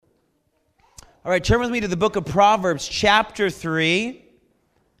All right, turn with me to the book of Proverbs, chapter 3.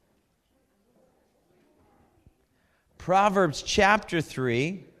 Proverbs, chapter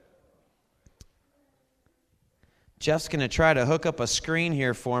 3. Jeff's going to try to hook up a screen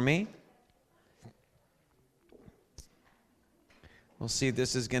here for me. We'll see if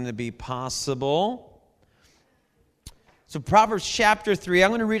this is going to be possible. So Proverbs chapter 3,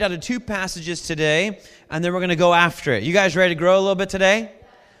 I'm going to read out of two passages today, and then we're going to go after it. You guys ready to grow a little bit today?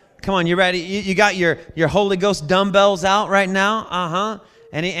 Come on, you ready? You got your Holy Ghost dumbbells out right now? Uh-huh.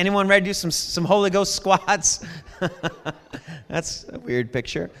 Anyone ready to do some Holy Ghost squats? That's a weird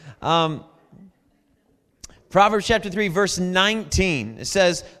picture. Proverbs chapter 3, verse 19. It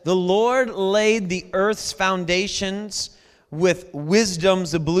says, "The Lord laid the earth's foundations with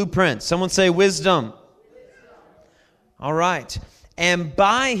wisdom's blueprint." Someone say wisdom. All right. "And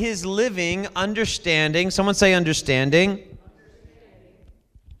by his living understanding," someone say understanding.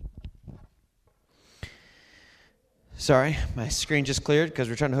 Sorry, my screen just cleared because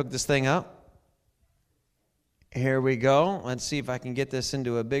we're trying to hook this thing up. Here we go. Let's see if I can get this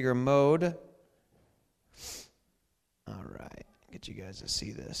into a bigger mode. All right, get you guys to see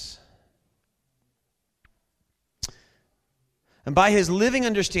this. "And by his living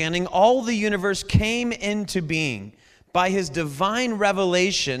understanding, all the universe came into being. By his divine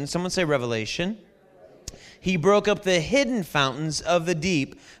revelation," someone say revelation, "he broke up the hidden fountains of the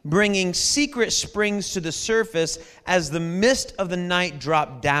deep, bringing secret springs to the surface as the mist of the night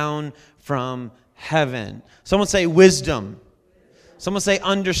dropped down from heaven." Someone say wisdom. Someone say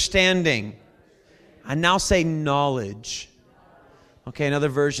understanding. I now say knowledge. Okay, in other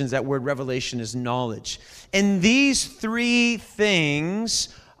versions, that word revelation is knowledge. And these three things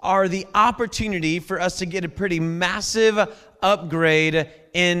are the opportunity for us to get a pretty massive upgrade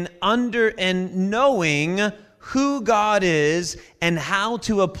in knowing who God is and how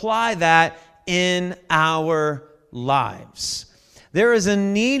to apply that in our lives. There is a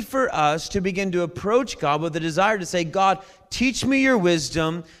need for us to begin to approach God with a desire to say, "God, teach me your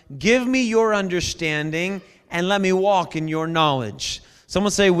wisdom, give me your understanding, and let me walk in your knowledge."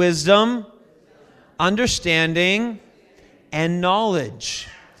 Someone say wisdom, understanding, and knowledge.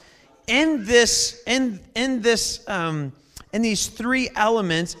 In these three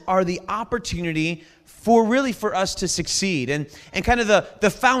elements are the opportunity for us to succeed. And kind of the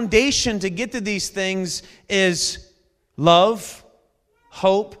foundation to get to these things is love,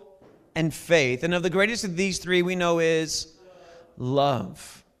 hope, and faith. And of the greatest of these three we know is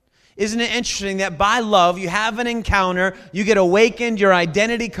love. Isn't it interesting that by love you have an encounter, you get awakened, your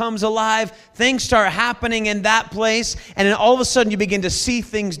identity comes alive, things start happening in that place, and then all of a sudden you begin to see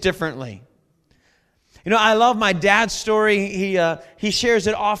things differently. You know, I love my dad's story. He shares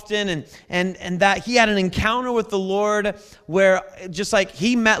it often, and that he had an encounter with the Lord where just like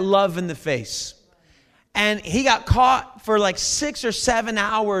he met love in the face. And he got caught for like 6 or 7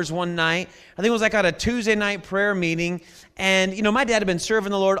 hours one night. I think it was like at a Tuesday night prayer meeting. And, you know, my dad had been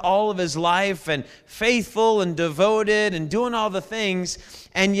serving the Lord all of his life and faithful and devoted and doing all the things.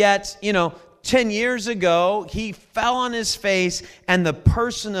 And yet, 10 years ago, he fell on his face and the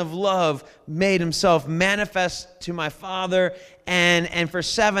person of love made himself manifest to my father. And for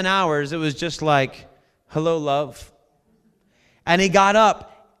 7 hours, it was just like, "Hello, love." And he got up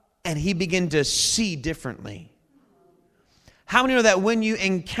and he began to see differently. How many know that when you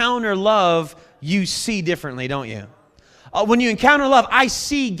encounter love, you see differently, don't you? When you encounter love, I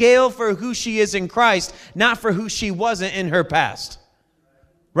see Gail for who she is in Christ, not for who she wasn't in her past.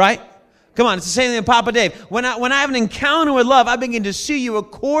 Right? Come on, it's the same thing with Papa Dave. When I have an encounter with love, I begin to see you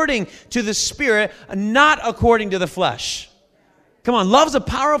according to the Spirit, not according to the flesh. Come on, love's a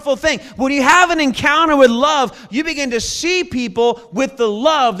powerful thing. When you have an encounter with love, you begin to see people with the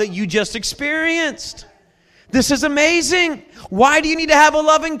love that you just experienced. This is amazing. Why do you need to have a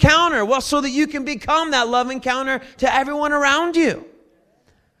love encounter? Well, so that you can become that love encounter to everyone around you.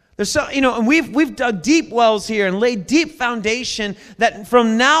 There's so, and we've dug deep wells here and laid deep foundation that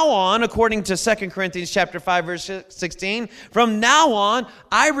from now on, according to 2 Corinthians chapter 5, verse 16, from now on,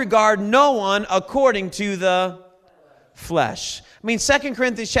 I regard no one according to the flesh. I mean, 2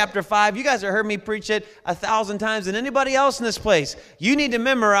 Corinthians chapter 5, you guys have heard me preach it 1,000 times than anybody else in this place. You need to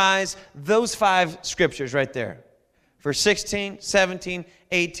memorize those 5 scriptures right there. Verse 16, 17,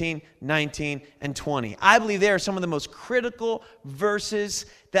 18, 19, and 20. I believe they are some of the most critical verses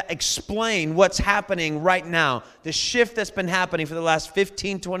that explain what's happening right now. The shift that's been happening for the last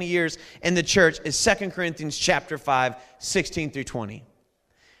 15, 20 years in the church is 2 Corinthians chapter 5, 16 through 20.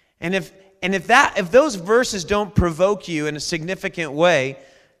 And if those verses don't provoke you in a significant way,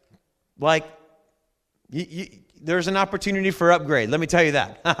 like there's an opportunity for upgrade. Let me tell you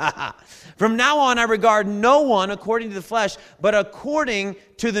that. From now on, I regard no one according to the flesh, but according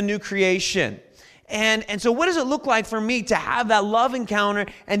to the new creation. And so what does it look like for me to have that love encounter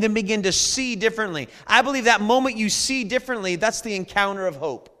and then begin to see differently? I believe that moment you see differently, that's the encounter of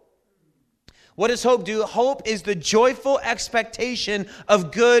hope. What does hope do? Hope is the joyful expectation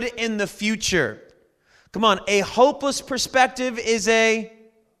of good in the future. Come on, a hopeless perspective is a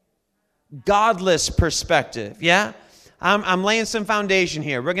godless perspective, yeah? I'm laying some foundation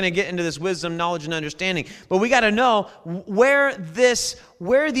here. We're going to get into this wisdom, knowledge, and understanding. But we got to know where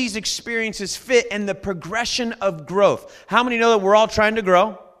these experiences fit in the progression of growth. How many know that we're all trying to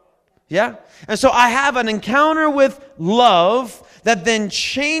grow? Yeah? And so I have an encounter with love that then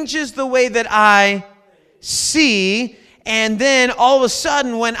changes the way that I see. And then all of a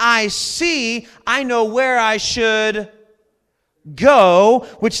sudden, when I see, I know where I should go,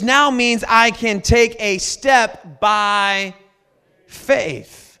 which now means I can take a step by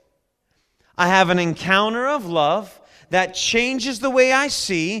faith. I have an encounter of love that changes the way I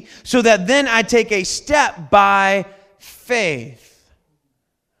see, so that then I take a step by faith.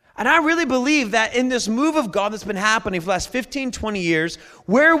 And I really believe that in this move of God that's been happening for the last 15, 20 years,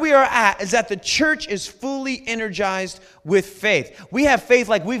 where we are at is that the church is fully energized with faith. We have faith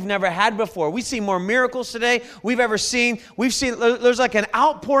like we've never had before. We see more miracles today we've ever seen. There's like an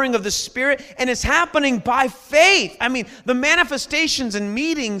outpouring of the Spirit, and it's happening by faith. I mean, the manifestations and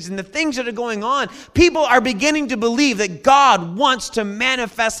meetings and the things that are going on, people are beginning to believe that God wants to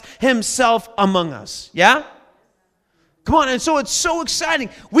manifest Himself among us. Yeah? Come on, and so it's so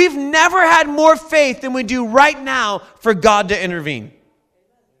exciting. We've never had more faith than we do right now for God to intervene.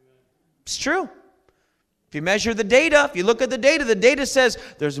 It's true. If you measure the data, if you look at the data says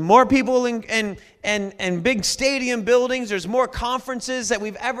there's more people in big stadium buildings. There's more conferences that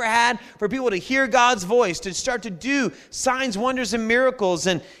we've ever had for people to hear God's voice, to start to do signs, wonders, and miracles.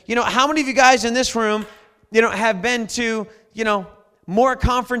 And, how many of you guys in this room, have been to, more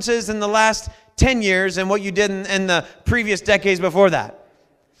conferences in the last 10 years than what you did in the previous decades before that?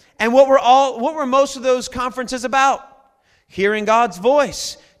 And what were most of those conferences about? Hearing God's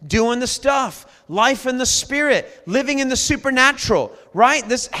voice, doing the stuff, life in the Spirit, living in the supernatural, right?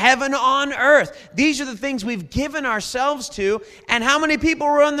 This heaven on earth. These are the things we've given ourselves to. And how many people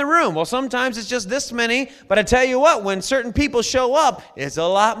were in the room? Well, sometimes it's just this many, but I tell you what, when certain people show up, it's a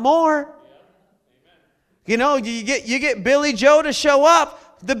lot more. You get Billy Joe to show up,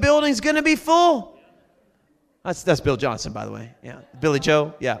 the building's going to be full. That's Bill Johnson, by the way. Yeah, Billy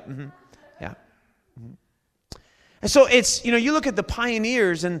Joe. Yeah, yeah. And so it's, you look at the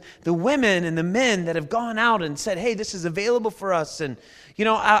pioneers and the women and the men that have gone out and said, hey, this is available for us. And,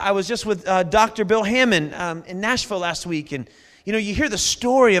 I was just with Dr. Bill Hammond in Nashville last week. And, you hear the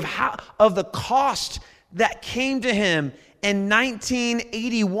story of the cost that came to him in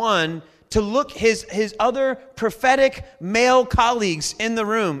 1981 to look his other prophetic male colleagues in the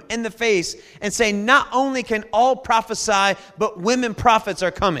room, in the face, and say, not only can all prophesy, but women prophets are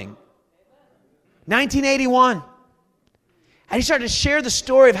coming. 1981. And he started to share the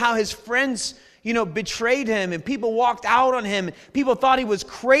story of how his friends, betrayed him, and people walked out on him. People thought he was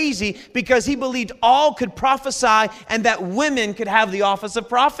crazy because he believed all could prophesy and that women could have the office of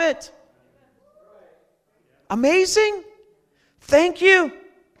prophet. Amazing. Thank you.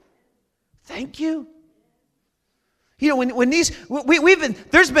 Thank you. When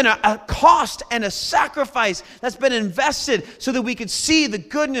there's been a cost and a sacrifice that's been invested so that we could see the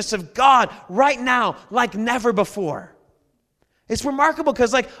goodness of God right now like never before. It's remarkable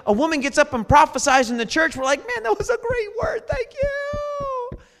because like a woman gets up and prophesies in the church, we're like, man, that was a great word, thank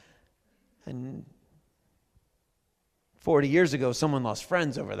you. And 40 years ago, someone lost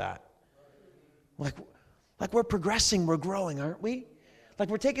friends over that. Like we're progressing, we're growing, aren't we?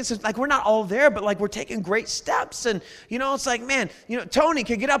 Like we're not all there, but like we're taking great steps. And, it's like, man, Tony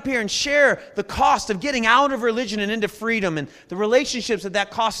could get up here and share the cost of getting out of religion and into freedom and the relationships that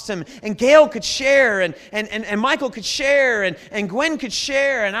costs him. And Gail could share and Michael could share and Gwen could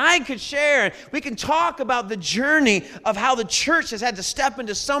share and I could share. And we can talk about the journey of how the church has had to step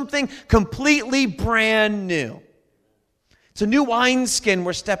into something completely brand new. It's a new wineskin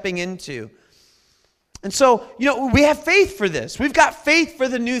we're stepping into. And so, we have faith for this. We've got faith for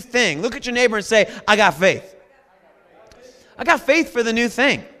the new thing. Look at your neighbor and say, I got faith. I got faith for the new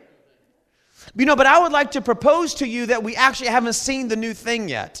thing. But I would like to propose to you that we actually haven't seen the new thing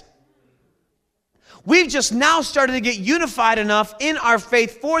yet. We've just now started to get unified enough in our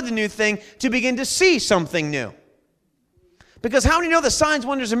faith for the new thing to begin to see something new. Because how many know that signs,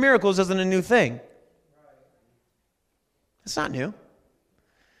 wonders, and miracles isn't a new thing? It's not new.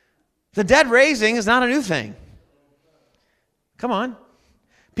 The dead raising is not a new thing. Come on.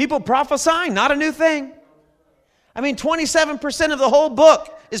 People prophesying, not a new thing. I mean, 27% of the whole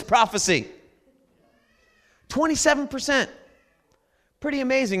book is prophecy. 27%. Pretty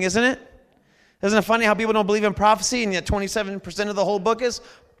amazing, isn't it? Isn't it funny how people don't believe in prophecy and yet 27% of the whole book is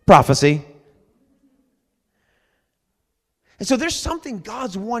prophecy? And so there's something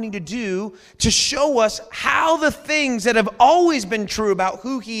God's wanting to do to show us how the things that have always been true about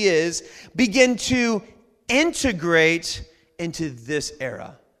who He is begin to integrate into this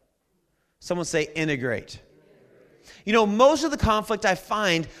era. Someone say integrate. You know, most of the conflict I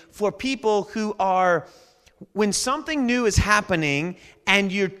find for people who are, when something new is happening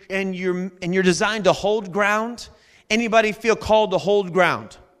and you're designed to hold ground. Anybody feel called to hold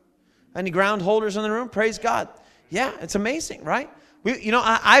ground? Any ground holders in the room? Praise God. Yeah, it's amazing, right?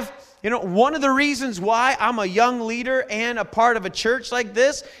 One of the reasons why I'm a young leader and a part of a church like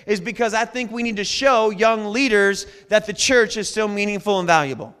this is because I think we need to show young leaders that the church is still meaningful and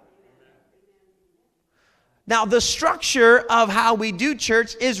valuable. Now, the structure of how we do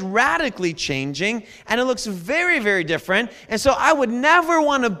church is radically changing, and it looks very, very different. And so I would never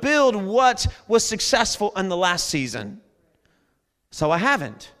want to build what was successful in the last season. So I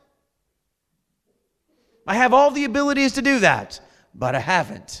haven't. I have all the abilities to do that, but I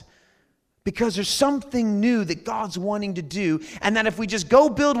haven't. Because there's something new that God's wanting to do, and that if we just go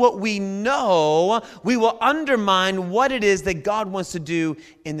build what we know, we will undermine what it is that God wants to do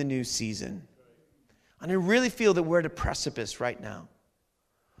in the new season. And I really feel that we're at a precipice right now,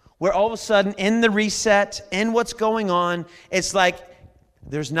 where all of a sudden in the reset, in what's going on, it's like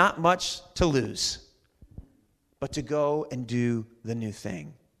there's not much to lose, but to go and do the new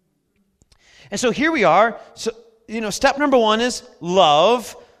thing. And so here we are. So, step number 1 is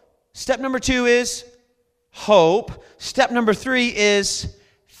love. Step number 2 is hope. Step number 3 is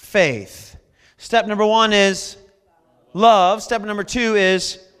faith. Step number 1 is love. Step number 2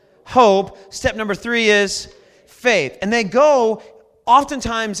 is hope. Step number 3 is faith. And they go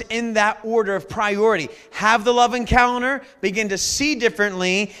oftentimes in that order of priority. Have the love encounter, begin to see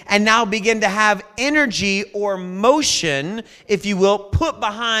differently, and now begin to have energy or motion, if you will, put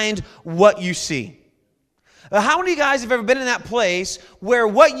behind what you see. How many of you guys have ever been in that place where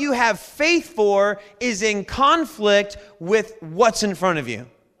what you have faith for is in conflict with what's in front of you?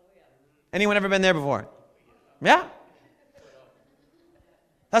 Anyone ever been there before? Yeah?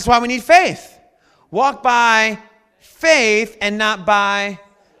 That's why we need faith. Walk by faith and not by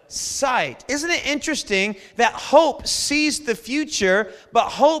sight. Isn't it interesting that hope sees the future, but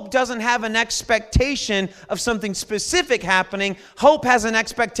hope doesn't have an expectation of something specific happening. Hope has an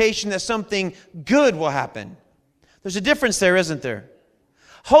expectation that something good will happen. There's a difference there, isn't there?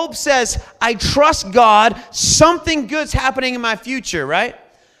 Hope says, I trust God, something good's happening in my future, right?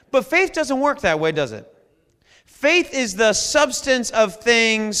 But faith doesn't work that way, does it? Faith is the substance of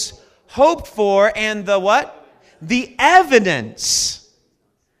things hoped for and the what? The evidence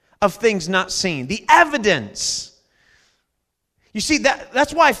of things not seen. The evidence. You see,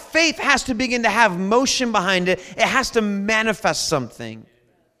 that's why faith has to begin to have motion behind it. It has to manifest something.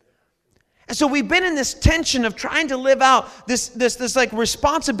 And so we've been in this tension of trying to live out this like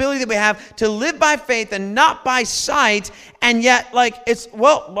responsibility that we have to live by faith and not by sight. And yet,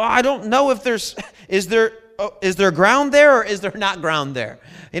 I don't know if is there ground there or is there not ground there?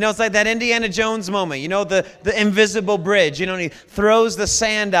 It's like that Indiana Jones moment, the invisible bridge, and he throws the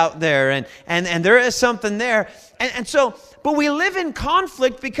sand out there and there is something there. And so, but we live in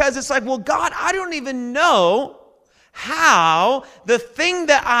conflict because it's like, well, God, I don't even know how the thing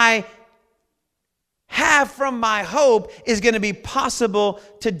that I have from my hope is going to be possible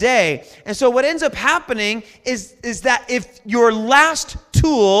today. And so what ends up happening is that if your last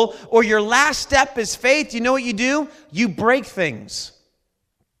tool or your last step is faith, you know what you do? You break things.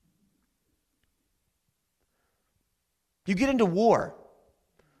 You get into war.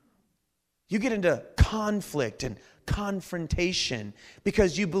 You get into conflict and confrontation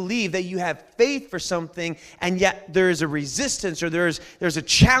because you believe that you have faith for something, and yet there is a resistance, or there's a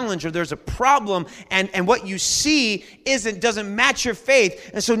challenge, or there's a problem, and what you see doesn't match your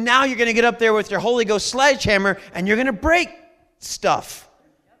faith. And so now you're going to get up there with your Holy Ghost sledgehammer and you're going to break stuff.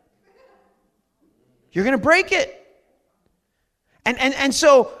 You're going to break it. And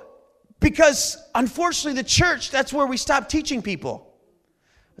so, because unfortunately the church, that's where we stop teaching people.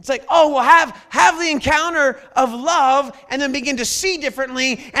 It's like, have the encounter of love and then begin to see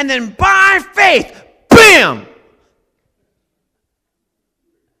differently, and then by faith, bam!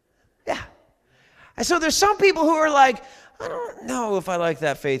 Yeah. And so there's some people who are like, I don't know if I like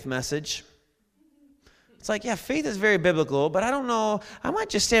that faith message. It's like, yeah, faith is very biblical, but I don't know. I might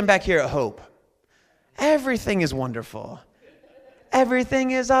just stand back here at hope. Everything is wonderful.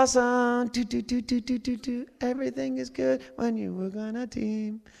 Everything is awesome. Do, do, do, do, do, do, do. Everything is good when you work on a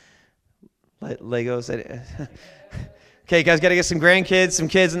team. Lego said it. Okay, guys, got to get some grandkids, some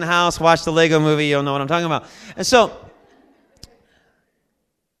kids in the house. Watch the Lego movie. You'll know what I'm talking about. And so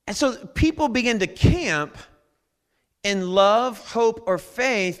people begin to camp in love, hope, or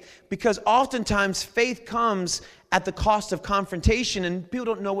faith because oftentimes faith comes at the cost of confrontation and people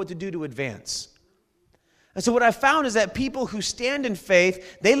don't know what to do to advance. And so what I found is that people who stand in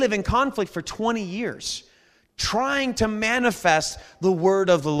faith, they live in conflict for 20 years trying to manifest the word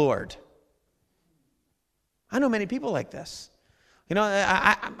of the Lord. I know many people like this. You know,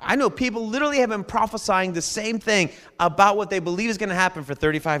 I know people literally have been prophesying the same thing about what they believe is going to happen for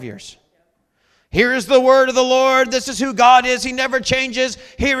 35 years. Here is the word of the Lord. This is who God is. He never changes.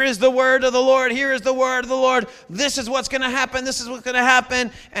 Here is the word of the Lord. Here is the word of the Lord. This is what's going to happen. This is what's going to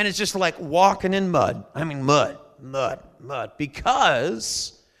happen. And it's just like walking in mud. I mean, mud.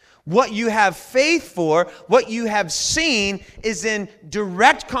 Because what you have faith for, what you have seen, is in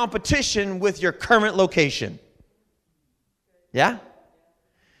direct competition with your current location. Yeah?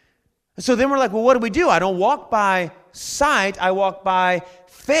 So then we're like, well, what do? I don't walk by sight. I walk by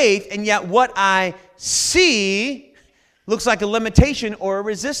faith, and yet what I see looks like a limitation or a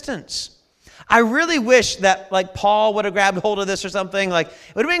resistance. I really wish that like Paul would have grabbed hold of this or something. Like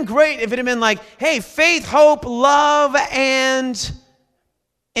it would have been great if it had been like, hey, faith, hope, love, and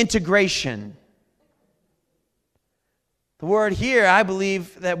integration. The word here, I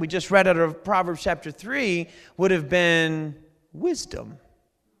believe that we just read out of Proverbs chapter 3, would have been wisdom.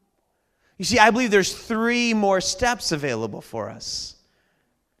 You see, I believe there's 3 more steps available for us.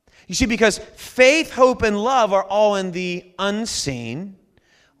 You see, because faith, hope, and love are all in the unseen.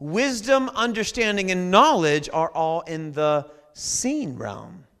 Wisdom, understanding, and knowledge are all in the seen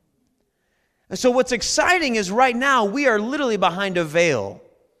realm. And so what's exciting is right now we are literally behind a veil.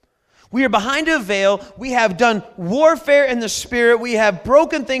 We are behind a veil. We have done warfare in the Spirit. We have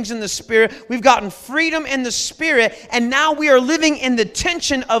broken things in the Spirit. We've gotten freedom in the Spirit. And now we are living in the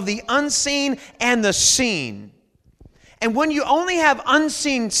tension of the unseen and the seen. And when you only have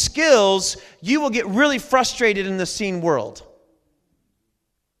unseen skills, you will get really frustrated in the seen world.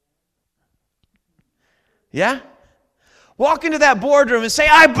 Yeah? Walk into that boardroom and say,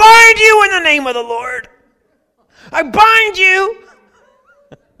 I bind you in the name of the Lord. I bind you.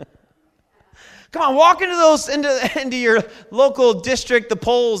 Come on, walk into your local district, the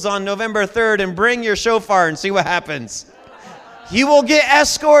polls on November 3rd, and bring your shofar and see what happens. You will get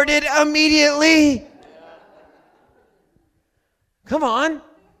escorted immediately. Come on.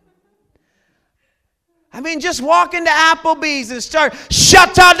 I mean, just walk into Applebee's and start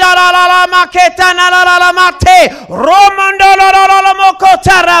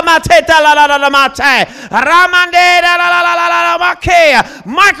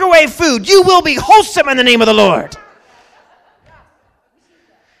microwave food. You will be wholesome in the name of the Lord.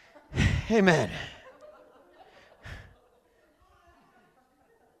 Amen.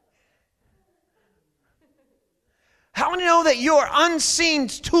 How many know that your unseen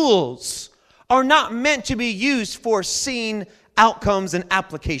tools are not meant to be used for seen outcomes and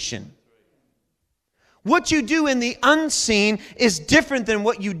application? What you do in the unseen is different than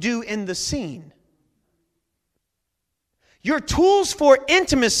what you do in the seen. Your tools for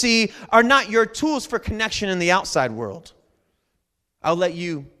intimacy are not your tools for connection in the outside world. I'll let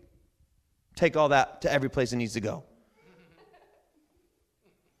you take all that to every place it needs to go.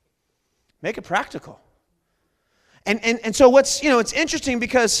 Make it practical. And so it's interesting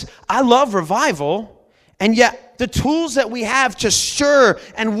because I love revival, and yet the tools that we have to stir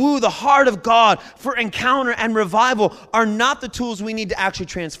and woo the heart of God for encounter and revival are not the tools we need to actually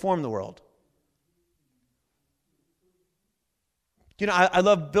transform the world. You know, I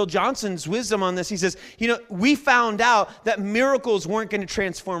love Bill Johnson's wisdom on this. He says, we found out that miracles weren't going to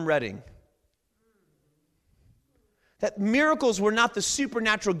transform Reading. That miracles were not the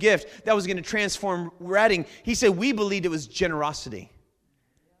supernatural gift that was going to transform Reading. He said, we believed it was generosity.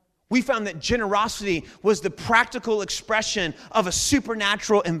 We found that generosity was the practical expression of a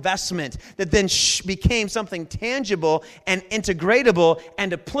supernatural investment that then became something tangible and integratable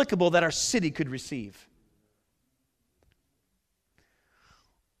and applicable that our city could receive.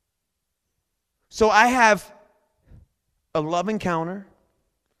 So I have a love encounter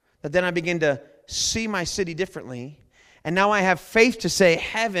that then I begin to see my city differently. And now I have faith to say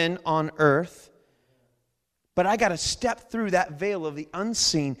heaven on earth. But I got to step through that veil of the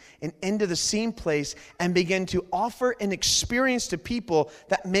unseen and into the seen place and begin to offer an experience to people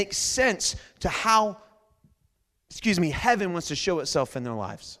that makes sense to how, heaven wants to show itself in their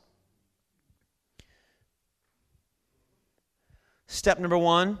lives. Step number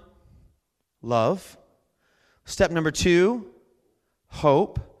 1, love. Step number 2,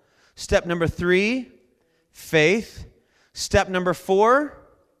 hope. Step number 3, faith. Step number 4,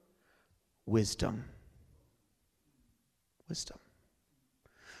 wisdom. Wisdom.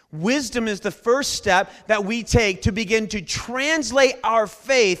 Wisdom is the first step that we take to begin to translate our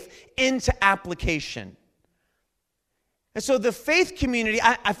faith into application. And so the faith community,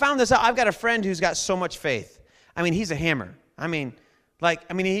 I found this out. I've got a friend who's got so much faith. I mean, he's a hammer. He's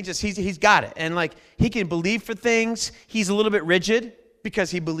got it. And he can believe for things. He's a little bit rigid because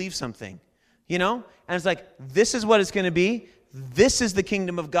he believes something, And it's this is what it's going to be. This is the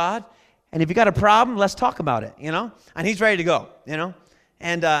kingdom of God. And if you got a problem, let's talk about it, And he's ready to go,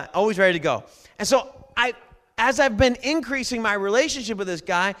 And always ready to go. And so as I've been increasing my relationship with this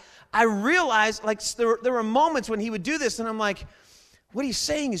guy, I realized there were moments when he would do this, and I'm like, what he's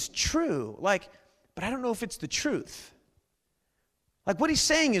saying is true. But I don't know if it's the truth. What he's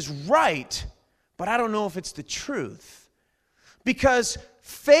saying is right, but I don't know if it's the truth. Because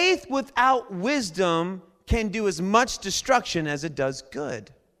faith without wisdom can do as much destruction as it does good.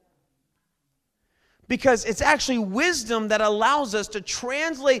 Because it's actually wisdom that allows us to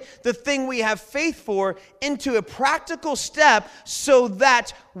translate the thing we have faith for into a practical step so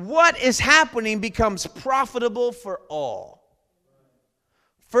that what is happening becomes profitable for all.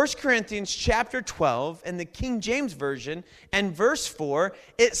 1 Corinthians chapter 12 in the King James Version and verse 4,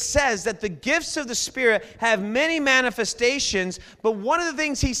 it says that the gifts of the Spirit have many manifestations, but one of the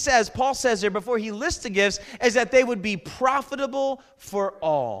things Paul says there before he lists the gifts, is that they would be profitable for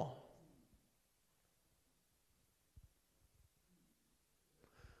all.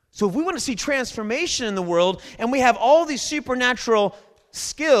 So if we want to see transformation in the world, and we have all these supernatural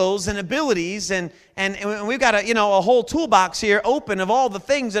skills and abilities, and we've got a whole toolbox here open of all the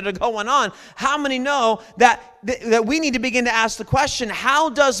things that are going on, how many know that we need to begin to ask the question, how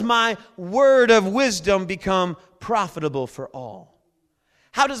does my word of wisdom become profitable for all?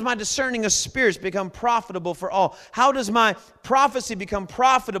 How does my discerning of spirits become profitable for all? How does my prophecy become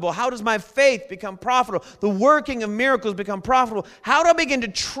profitable? How does my faith become profitable? The working of miracles become profitable? How do I begin to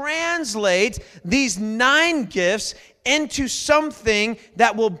translate these 9 gifts into something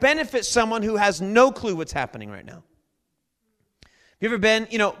that will benefit someone who has no clue what's happening right now? Have you ever been,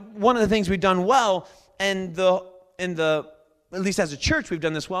 one of the things we've done well, and at least as a church we've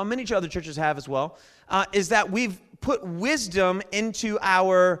done this well, many other churches have as well, is that we've put wisdom into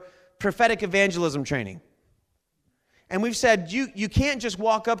our prophetic evangelism training. And we've said, you can't just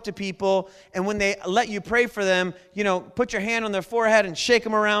walk up to people and when they let you pray for them, put your hand on their forehead and shake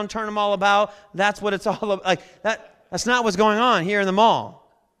them around, turn them all about. That's what it's all about. That's not what's going on here in the mall.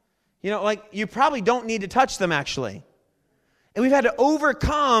 You probably don't need to touch them, actually. And we've had to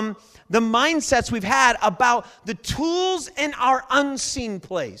overcome the mindsets we've had about the tools in our unseen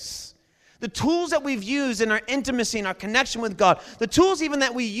place. The tools that we've used in our intimacy and our connection with God. The tools even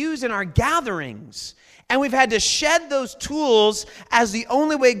that we use in our gatherings. And we've had to shed those tools as the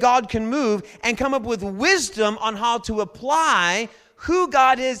only way God can move and come up with wisdom on how to apply who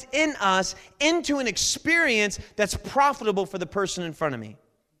God is in us into an experience that's profitable for the person in front of me.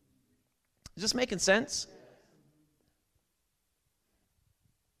 Is this making sense?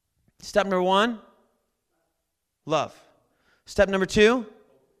 Step number 1, love. Step number 2,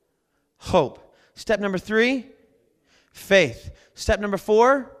 hope. Step number 3, faith. Step number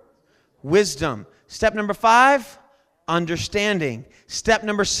 4, wisdom. Step number 5, understanding. Step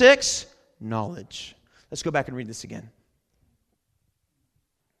number 6, knowledge. Let's go back and read this again.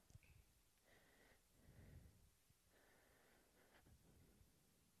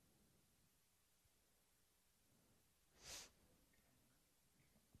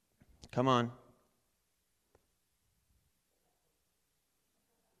 Come on.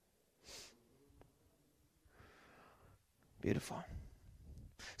 Beautiful.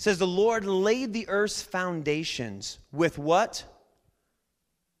 It says the Lord laid the earth's foundations with what?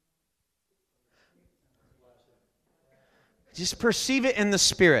 Just perceive it in the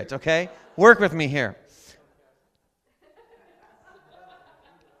spirit, okay? Work with me here.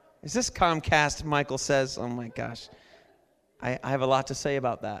 Is this Comcast, Michael says? Oh my gosh. I have a lot to say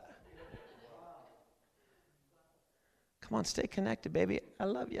about that. Come on, stay connected, baby. I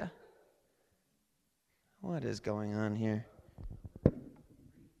love you. What is going on here?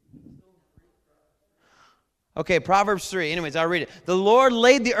 Okay, Proverbs 3. Anyways, I'll read it. The Lord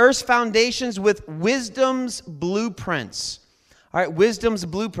laid the earth's foundations with wisdom's blueprints. All right, wisdom's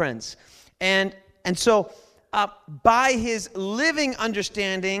blueprints. And so by his living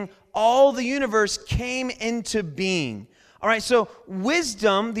understanding, all the universe came into being. All right, so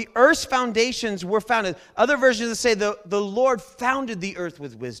wisdom, the earth's foundations were founded. Other versions say the Lord founded the earth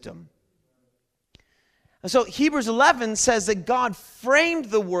with wisdom. And so Hebrews 11 says that God framed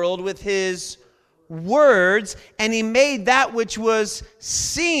the world with his words, and he made that which was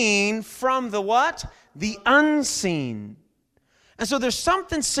seen from the what? The unseen. And so there's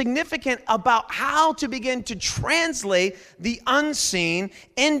something significant about how to begin to translate the unseen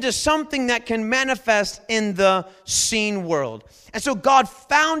into something that can manifest in the seen world. And so God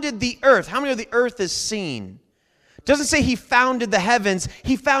founded the earth. How many of the earth is seen? It doesn't say he founded the heavens.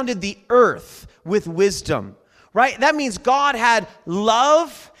 He founded the earth with wisdom, right? That means God had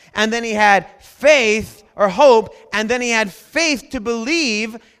love, and then he had faith or hope, and then he had faith to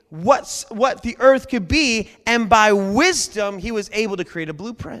believe what the earth could be, and by wisdom, he was able to create a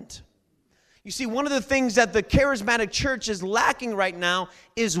blueprint. You see, one of the things that the charismatic church is lacking right now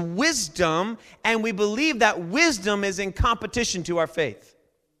is wisdom, and we believe that wisdom is in competition to our faith.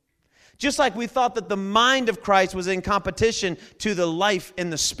 Just like we thought that the mind of Christ was in competition to the life in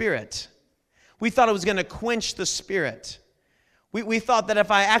the Spirit. We thought it was going to quench the Spirit. We thought that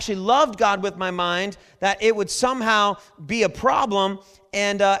if I actually loved God with my mind, that it would somehow be a problem.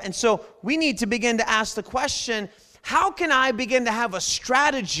 And so we need to begin to ask the question, how can I begin to have a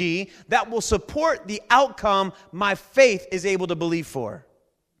strategy that will support the outcome my faith is able to believe for?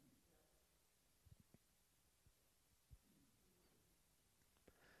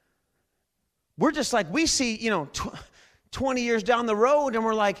 We're just like, we see, 20 years down the road, and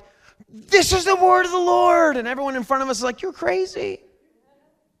we're like, this is the word of the Lord. And everyone in front of us is like, you're crazy.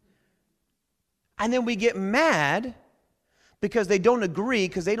 And then we get mad because they don't agree,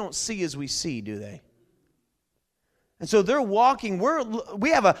 because they don't see as we see, do they? And so they're walking,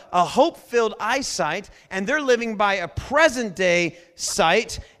 we have a hope-filled eyesight, and they're living by a present-day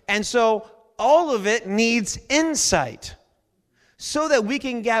sight. And so all of it needs insight so that we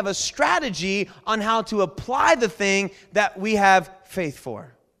can have a strategy on how to apply the thing that we have faith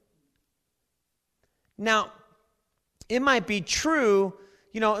for. Now, it might be true,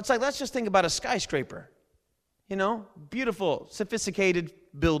 it's like, let's just think about a skyscraper. Beautiful, sophisticated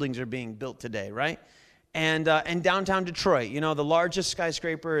buildings are being built today, right? And downtown Detroit, the largest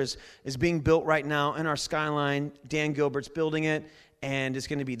skyscraper is being built right now in our skyline. Dan Gilbert's building it, and it's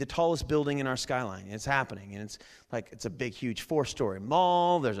going to be the tallest building in our skyline. It's happening, and it's a big, huge 4-story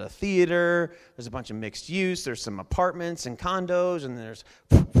mall. There's a theater. There's a bunch of mixed use. There's some apartments and condos, and there's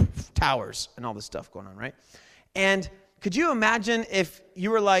towers and all this stuff going on, right? And could you imagine if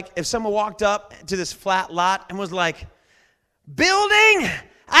someone walked up to this flat lot and was like, building,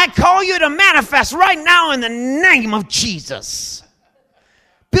 I call you to manifest right now in the name of Jesus.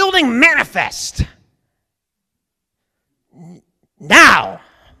 Building, manifest. Now.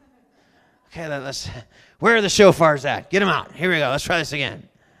 Okay, where are the shofars at? Get them out. Here we go. Let's try this again.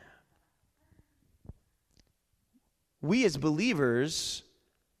 We as believers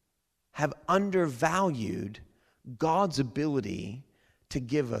have undervalued God's ability to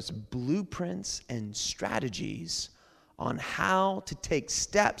give us blueprints and strategies on how to take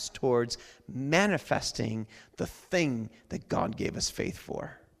steps towards manifesting the thing that God gave us faith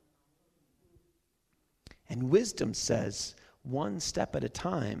for. And wisdom says, one step at a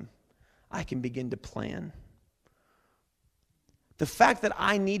time, I can begin to plan. The fact that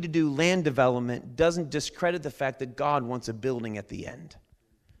I need to do land development doesn't discredit the fact that God wants a building at the end.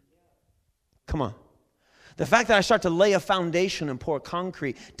 Come on. The fact that I start to lay a foundation and pour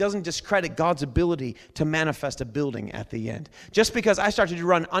concrete doesn't discredit God's ability to manifest a building at the end. Just because I started to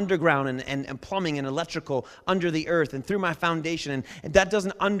run underground and plumbing and electrical under the earth and through my foundation, and that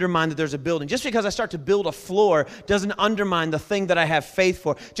doesn't undermine that there's a building. Just because I start to build a floor doesn't undermine the thing that I have faith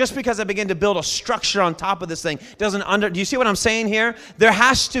for. Just because I begin to build a structure on top of this thing do you see what I'm saying here? There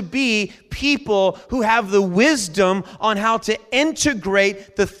has to be people who have the wisdom on how to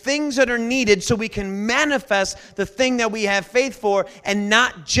integrate the things that are needed so we can manifest the thing that we have faith for, and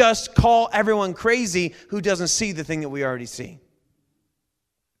not just call everyone crazy who doesn't see the thing that we already see.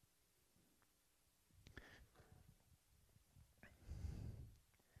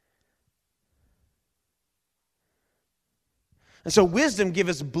 And so wisdom gives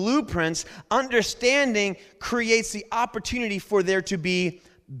us blueprints. Understanding creates the opportunity for there to be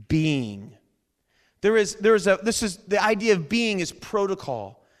being. The idea of being is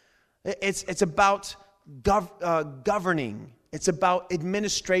protocol. It's about governing. It's about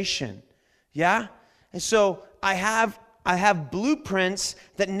administration. Yeah? And so I have blueprints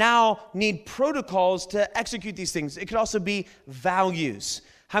that now need protocols to execute these things. It could also be values.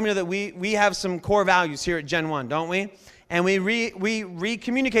 How many know that we have some core values here at GenONE, don't we? And we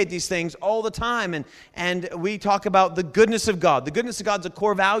re-communicate these things all the time. And we talk about the goodness of God. The goodness of God's a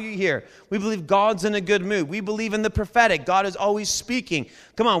core value here. We believe God's in a good mood. We believe in the prophetic. God is always speaking.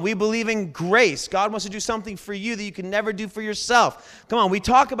 Come on, we believe in grace. God wants to do something for you that you can never do for yourself. Come on, we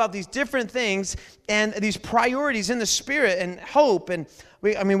talk about these different things and these priorities in the Spirit and hope. And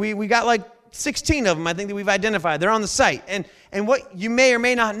we got like 16 of them, I think, that we've identified. They're on the site. And what you may or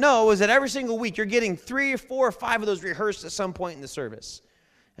may not know is that every single week you're getting 3 or 4 or 5 of those rehearsed at some point in the service.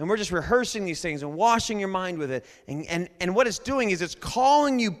 And we're just rehearsing these things and washing your mind with it. And what it's doing is it's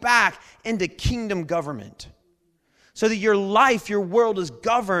calling you back into kingdom government. So that your life, your world is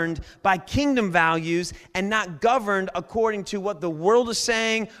governed by kingdom values and not governed according to what the world is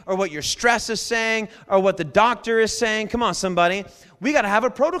saying or what your stress is saying or what the doctor is saying. Come on, somebody. We got to have a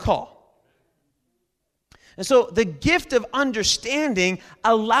protocol. And so the gift of understanding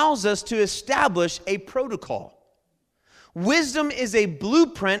allows us to establish a protocol. Wisdom is a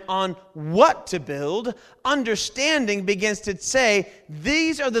blueprint on what to build. Understanding begins to say,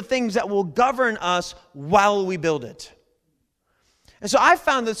 these are the things that will govern us while we build it. And so I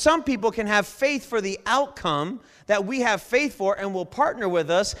found that some people can have faith for the outcome that we have faith for and will partner with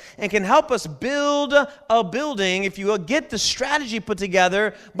us and can help us build a building, if you will, get the strategy put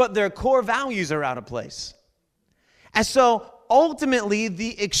together, but their core values are out of place. And so ultimately,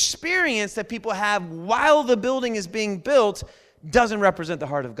 the experience that people have while the building is being built doesn't represent the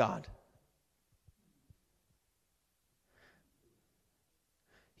heart of God.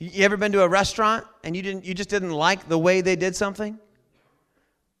 You ever been to a restaurant and you just didn't like the way they did something?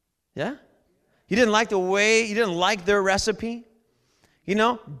 Yeah? You didn't like their recipe? You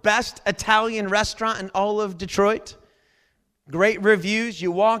know, best Italian restaurant in all of Detroit. Great reviews.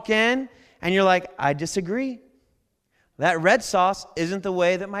 You walk in and you're like, I disagree. That red sauce isn't the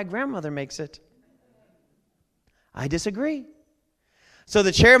way that my grandmother makes it. I disagree. So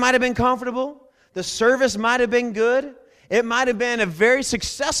the chair might have been comfortable. The service might have been good. It might have been a very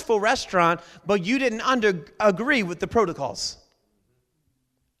successful restaurant, but you didn't agree with the protocols.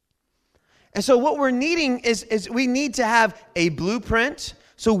 And so what we're needing is we need to have a blueprint.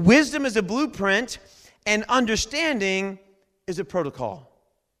 So wisdom is a blueprint, and understanding is a protocol.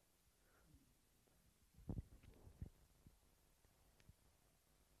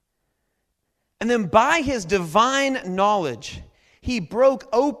 And then by his divine knowledge, he broke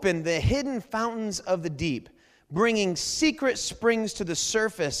open the hidden fountains of the deep, bringing secret springs to the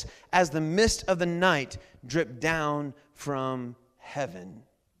surface as the mist of the night dripped down from heaven.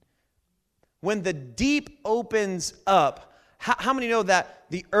 When the deep opens up, how many know that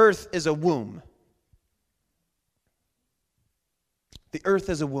the earth is a womb? The earth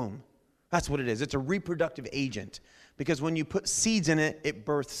is a womb. That's what it is. It's a reproductive agent. Because when you put seeds in it, it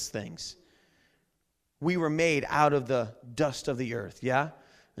births things. We were made out of the dust of the earth, yeah?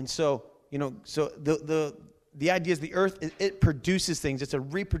 And so, so the idea is the earth, it produces things. It's a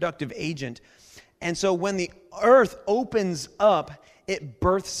reproductive agent. And so when the earth opens up, it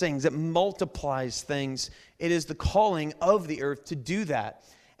births things. It multiplies things. It is the calling of the earth to do that.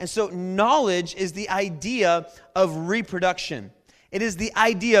 And so knowledge is the idea of reproduction. It is the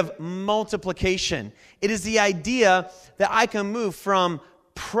idea of multiplication. It is the idea that I can move from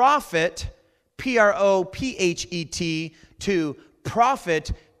profit, P-R-O-P-H-E-T, to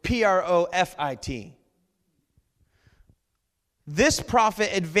profit, P-R-O-F-I-T. This prophet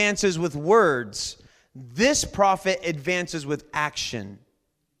advances with words. This prophet advances with action.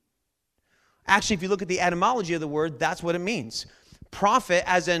 Actually, if you look at the etymology of the word, that's what it means. Prophet,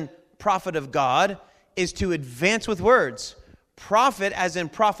 as in prophet of God, is to advance with words. Profit, as in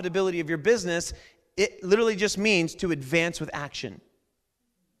profitability of your business, it literally just means to advance with action.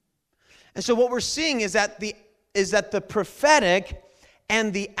 And so what we're seeing is that the prophetic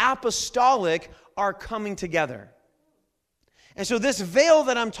and the apostolic are coming together. And so this veil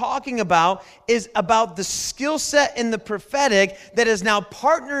that I'm talking about is about the skill set in the prophetic that is now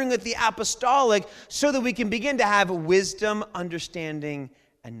partnering with the apostolic so that we can begin to have wisdom, understanding,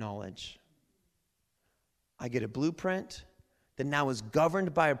 and knowledge. I get a blueprint that now is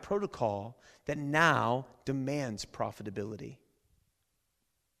governed by a protocol that now demands profitability.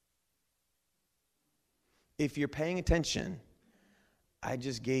 If you're paying attention, I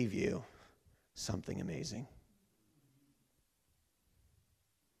just gave you something amazing.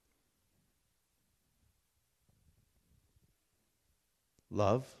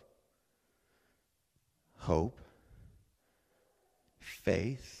 Love, hope,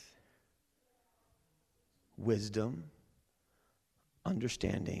 faith, wisdom,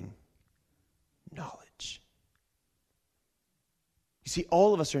 understanding, knowledge. You see,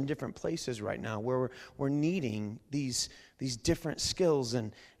 all of us are in different places right now where we're needing these different skills.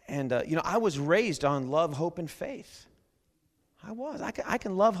 And I was raised on love, hope, and faith. I was. I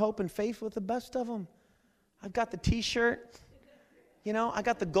can love, hope, and faith with the best of them. I've got the T-shirt. I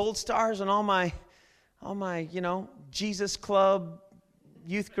got the gold stars on all my Jesus Club,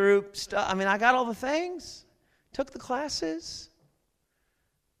 youth group stuff. I mean, I got all the things. Took the classes.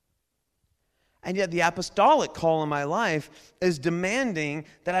 And yet the apostolic call in my life is demanding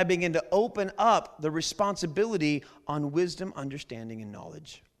that I begin to open up the responsibility on wisdom, understanding, and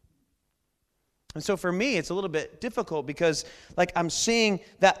knowledge. And so for me, it's a little bit difficult because I'm seeing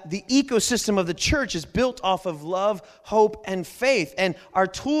that the ecosystem of the church is built off of love, hope, and faith. And our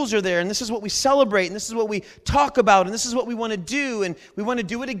tools are there, and this is what we celebrate, and this is what we talk about, and this is what we want to do, and we want to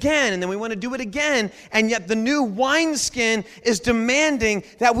do it again, and then we want to do it again. And yet the new wineskin is demanding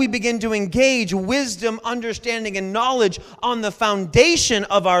that we begin to engage wisdom, understanding, and knowledge on the foundation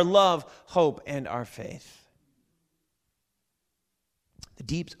of our love, hope, and our faith. The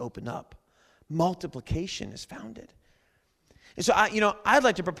deeps open up. Multiplication is founded. And so, I'd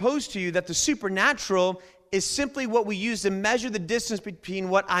like to propose to you that the supernatural is simply what we use to measure the distance between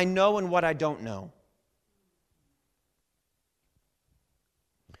what I know and what I don't know.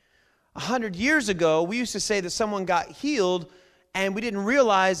 100 years ago, we used to say that someone got healed, and we didn't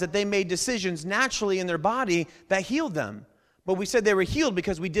realize that they made decisions naturally in their body that healed them. But we said they were healed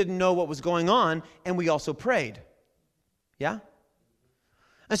because we didn't know what was going on, and we also prayed. Yeah?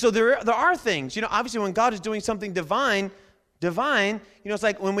 And so there are things, obviously when God is doing something divine, it's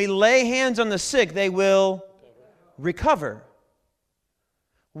like when we lay hands on the sick, they will recover.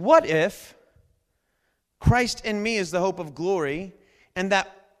 What if Christ in me is the hope of glory, and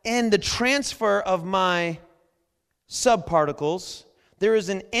that in the transfer of my subparticles, there is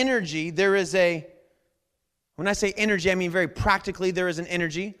an energy, when I say energy, I mean very practically there is an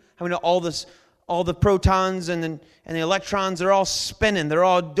energy. I mean all the protons and the electrons, they're all spinning. They're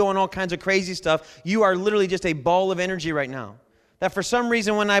all doing all kinds of crazy stuff. You are literally just a ball of energy right now. That for some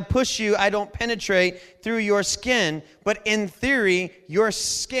reason when I push you, I don't penetrate through your skin. But in theory, your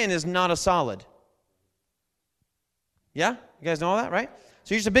skin is not a solid. Yeah? You guys know all that, right?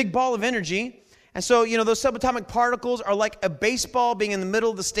 So you're just a big ball of energy. And so, those subatomic particles are like a baseball being in the middle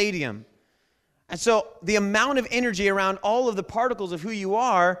of the stadium. And so the amount of energy around all of the particles of who you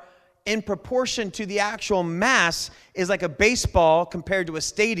are in proportion to the actual mass is like a baseball compared to a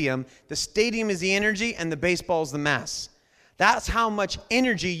stadium. The stadium is the energy and the baseball is the mass. That's how much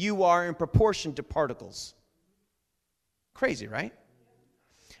energy you are in proportion to particles. Crazy, right?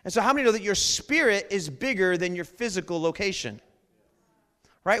 And so how many know that your spirit is bigger than your physical location?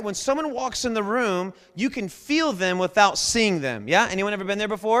 Right? When someone walks in the room, you can feel them without seeing them. Yeah? Anyone ever been there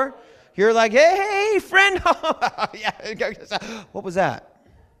before? You're like, hey, friend. Yeah. What was that?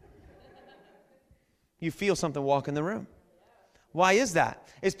 You feel something walk in the room. Why is that?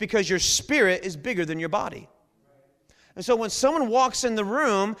 It's because your spirit is bigger than your body. And so when someone walks in the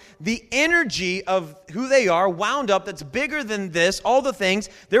room, the energy of who they are wound up that's bigger than this, all the things,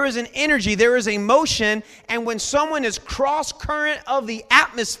 there is an energy, there is a motion, and when someone is cross-current of the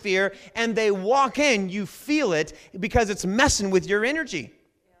atmosphere and they walk in, you feel it because it's messing with your energy.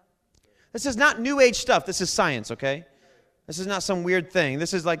 This is not New Age stuff. This is science, okay? This is not some weird thing.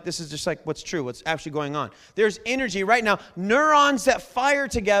 This is just like what's true, what's actually going on. There's energy right now. Neurons that fire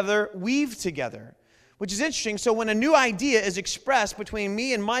together, weave together, which is interesting. So when a new idea is expressed between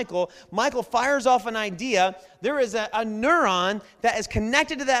me and Michael fires off an idea. There is a neuron that is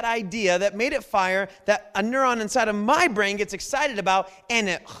connected to that idea that made it fire, that a neuron inside of my brain gets excited about, and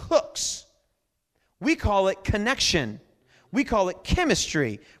it hooks. We call it connection. We call it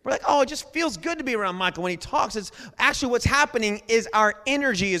chemistry. We're like, oh, it just feels good to be around Michael. When he talks, it's actually what's happening is our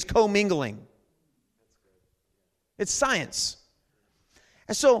energy is commingling. It's science.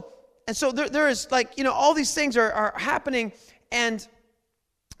 And so there is all these things are happening. And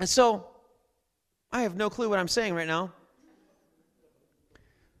so I have no clue what I'm saying right now.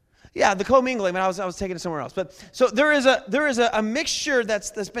 Yeah, the commingling, but I was taking it somewhere else. But so there is a mixture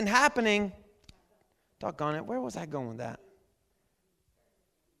that's been happening. Doggone it, where was I going with that?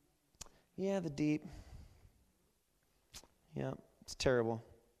 Yeah, the deep. Yeah, it's terrible.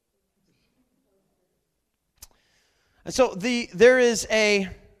 And so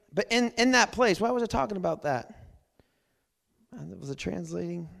but in that place, why was I talking about that? Was it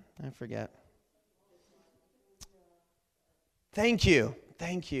translating? I forget. Thank you,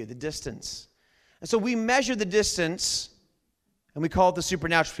 the distance. And so we measure the distance, and we call it the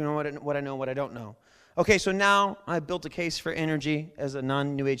supernatural, what I know and what I don't know. Okay, so now I built a case for energy as a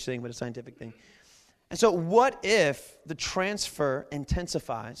non-New Age thing, but a scientific thing. And so what if the transfer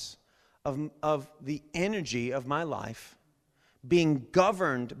intensifies of the energy of my life being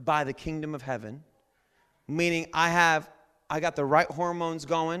governed by the kingdom of heaven, meaning I got the right hormones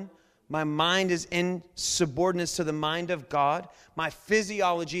going, my mind is in subordinates to the mind of God, my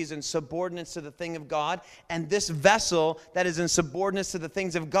physiology is in subordinates to the thing of God, and this vessel that is in subordinates to the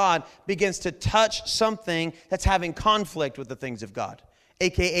things of God begins to touch something that's having conflict with the things of God,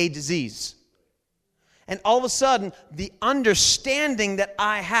 aka disease. And all of a sudden, the understanding that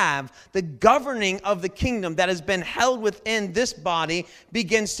I have, the governing of the kingdom that has been held within this body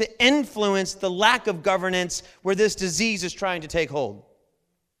begins to influence the lack of governance where this disease is trying to take hold.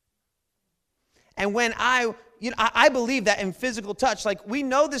 And when I believe that in physical touch, like we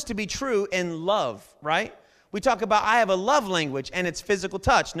know this to be true in love, right? We talk about I have a love language and it's physical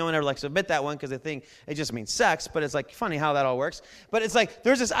touch. No one ever likes to admit that one because they think it just means sex, but it's like funny how that all works. But it's like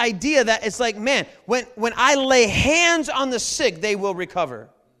there's this idea that it's like, man, when I lay hands on the sick, they will recover.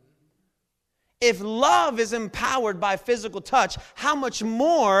 If love is empowered by physical touch, how much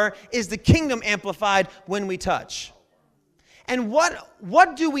more is the kingdom amplified when we touch? And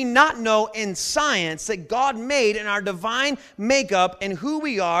what do we not know in science that God made in our divine makeup and who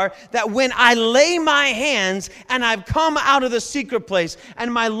we are, that when I lay my hands and I've come out of the secret place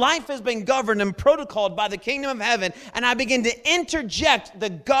and my life has been governed and protocoled by the kingdom of heaven and I begin to interject the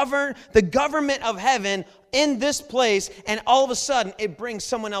government of heaven in this place, and all of a sudden it brings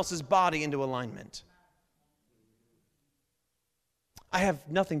someone else's body into alignment. I have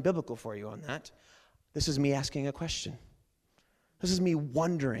nothing biblical for you on that. This is me asking a question. This is me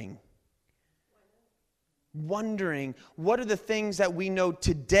wondering what are the things that we know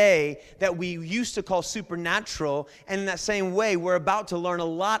today that we used to call supernatural, and in that same way we're about to learn a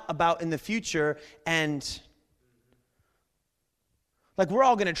lot about in the future, and like we're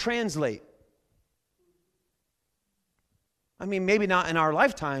all going to translate. I mean, maybe not in our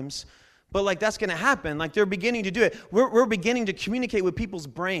lifetimes, but like that's going to happen. Like they're beginning to do it. We're beginning to communicate with people's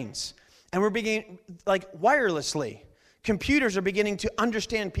brains, and we're beginning like wirelessly. Computers are beginning to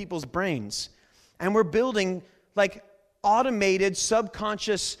understand people's brains. And we're building like automated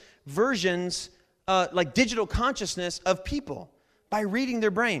subconscious versions, like digital consciousness of people by reading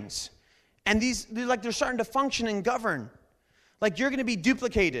their brains. And they're starting to function and govern. Like you're going to be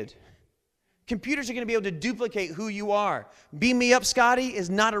duplicated. Computers are going to be able to duplicate who you are. Beam me up, Scotty,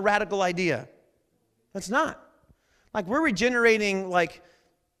 is not a radical idea. That's not. Like we're regenerating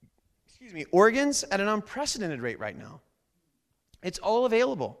organs at an unprecedented rate right now. It's all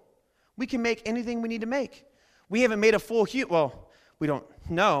available. We can make anything we need to make. We haven't made a full we don't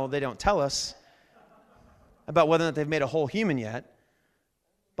know. They don't tell us about whether or not they've made a whole human yet.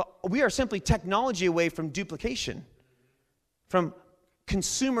 But we are simply technology away from duplication, from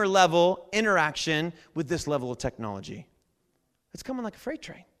consumer level interaction with this level of technology. It's coming like a freight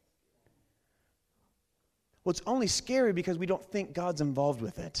train. Well, it's only scary because we don't think God's involved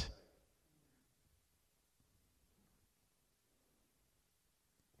with it.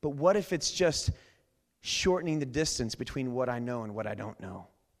 But what if it's just shortening the distance between what I know and what I don't know?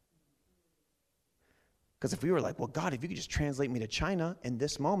 Because if we were like, well, God, if you could just translate me to China in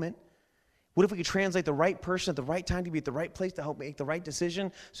this moment, what if we could translate the right person at the right time to be at the right place to help make the right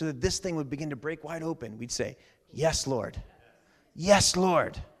decision so that this thing would begin to break wide open? We'd say, yes, Lord. Yes,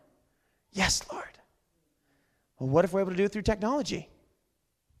 Lord. Yes, Lord. Well, what if we're able to do it through technology?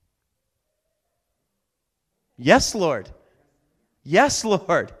 Yes, Lord. Yes,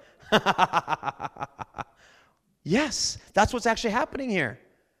 Lord. Yes, that's what's actually happening here.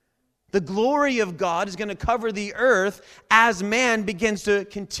 The glory of God is going to cover the earth as man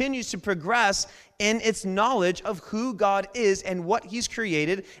continues to progress in its knowledge of who God is and what He's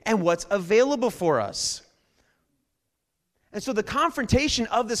created and what's available for us. And so the confrontation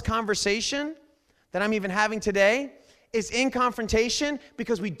of this conversation that I'm even having today is in confrontation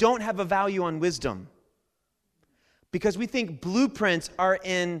because we don't have a value on wisdom. Because we think blueprints are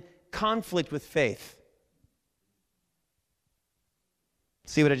in conflict with faith.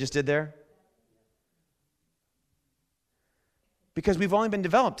 See what I just did there? Because we've only been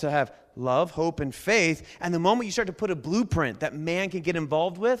developed to have love, hope, and faith. And the moment you start to put a blueprint that man can get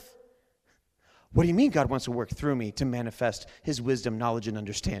involved with, what do you mean God wants to work through me to manifest His wisdom, knowledge, and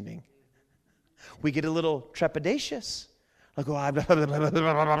understanding? We get a little trepidatious. Like, oh, I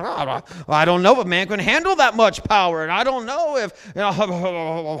don't know if man can handle that much power, and I don't know if...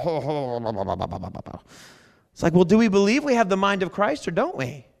 It's like, well, do we believe we have the mind of Christ, or don't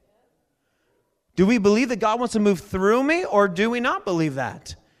we? Do we believe that God wants to move through me, or do we not believe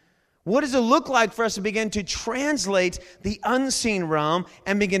that? What does it look like for us to begin to translate the unseen realm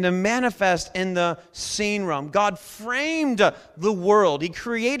and begin to manifest in the seen realm? God framed the world. He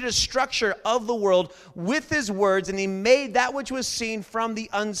created a structure of the world with His words, and He made that which was seen from the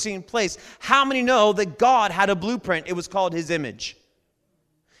unseen place. How many know that God had a blueprint? It was called His image.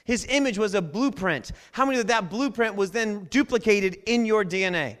 His image was a blueprint. How many know that blueprint was then duplicated in your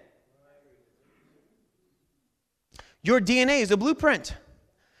DNA? Your DNA is a blueprint.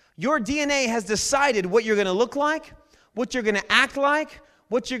 Your DNA has decided what you're going to look like, what you're going to act like,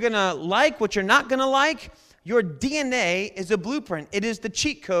 what you're going to like, what you're not going to like. Your DNA is a blueprint. It is the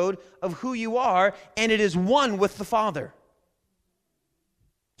cheat code of who you are, and it is one with the Father.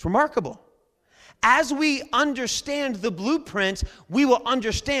 It's remarkable. As we understand the blueprint, we will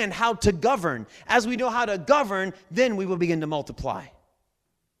understand how to govern. As we know how to govern, then we will begin to multiply.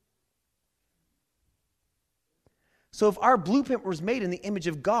 So if our blueprint was made in the image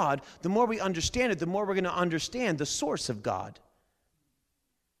of God, the more we understand it, the more we're going to understand the source of God.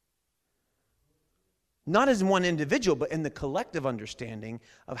 Not as one individual, but in the collective understanding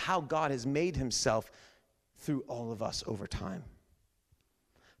of how God has made Himself through all of us over time.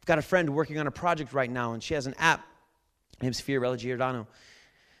 I've got a friend working on a project right now, and she has an app. Her name's Fiorella Giordano.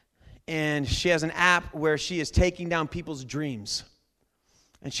 And she has an app where she is taking down people's dreams.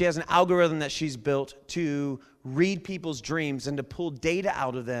 And she has an algorithm that she's built to read people's dreams and to pull data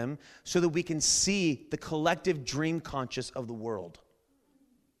out of them so that we can see the collective dream conscious of the world.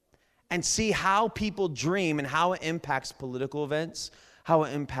 And see how people dream and how it impacts political events, how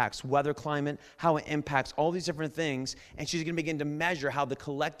it impacts weather climate, how it impacts all these different things. And she's going to begin to measure how the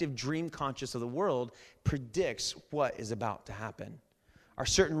collective dream conscious of the world predicts what is about to happen. Are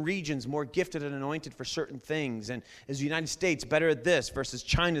certain regions more gifted and anointed for certain things? And is the United States better at this versus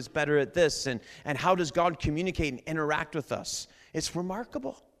China's better at this? And how does God communicate and interact with us? It's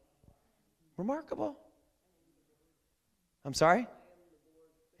remarkable. Remarkable. I'm sorry?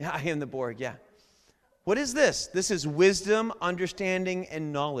 Yeah, I am the board, yeah. What is this? This is wisdom, understanding,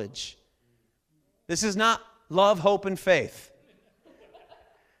 and knowledge. This is not love, hope, and faith.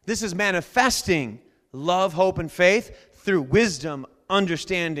 This is manifesting love, hope, and faith through wisdom,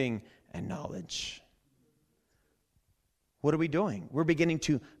 understanding, and knowledge. What are we doing? We're beginning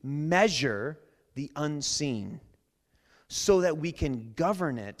to measure the unseen so that we can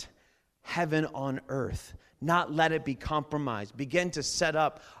govern it heaven on earth, not let it be compromised. Begin to set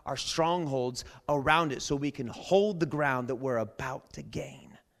up our strongholds around it so we can hold the ground that we're about to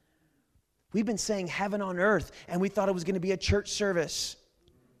gain. We've been saying heaven on earth, and we thought it was going to be a church service.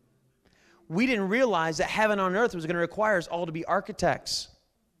 We didn't realize that heaven on earth was going to require us all to be architects,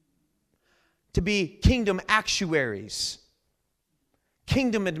 to be kingdom actuaries,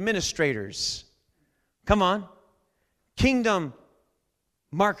 kingdom administrators. Come on. Kingdom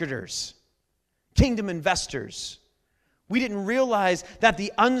marketers, kingdom investors. We didn't realize that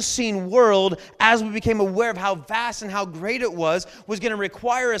the unseen world, as we became aware of how vast and how great it was going to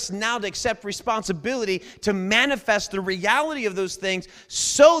require us now to accept responsibility to manifest the reality of those things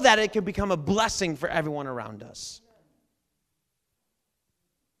so that it can become a blessing for everyone around us.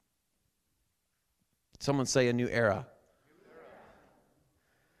 Someone say a new era.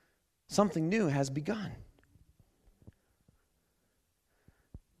 Something new has begun.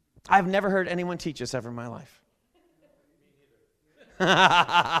 I've never heard anyone teach this ever in my life.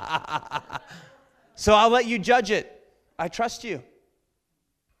 So I'll let you judge it. I trust you.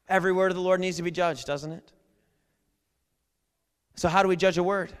 Every word of the Lord needs to be judged, doesn't it? So how do we judge a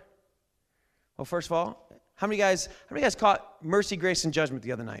word? Well, first of all, how many guys caught mercy, grace, and judgment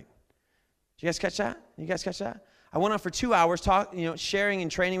the other night? Did you guys catch that? You guys catch that? I went on for 2 hours sharing and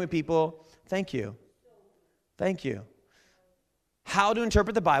training with people. Thank you. Thank you. How to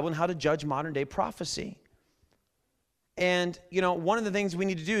interpret the Bible and how to judge modern day prophecy. And, one of the things we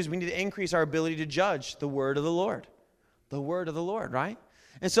need to do is we need to increase our ability to judge the word of the Lord. The word of the Lord, right?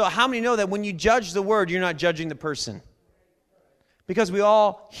 And so how many know that when you judge the word, you're not judging the person? Because we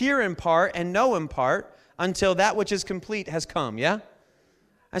all hear in part and know in part until that which is complete has come, yeah?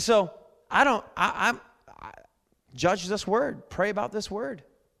 And so I judge this word. Pray about this word.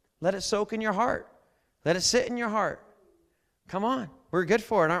 Let it soak in your heart. Let it sit in your heart. Come on. We're good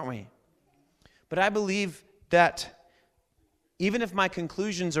for it, aren't we? But I believe that even if my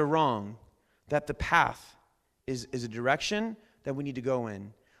conclusions are wrong, that the path is a direction that we need to go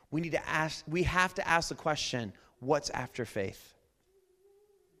in. We have to ask the question, what's after faith?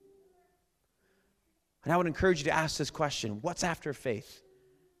 And I would encourage you to ask this question, what's after faith?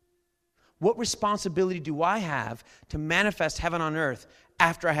 What responsibility do I have to manifest heaven on earth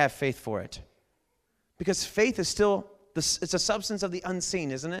after I have faith for it? Because faith is still, it's a substance of the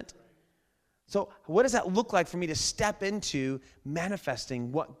unseen, isn't it? So what does that look like for me to step into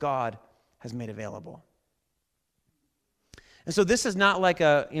manifesting what God has made available? And so this is not like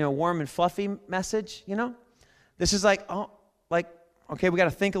a, warm and fluffy message, This is like, okay, we got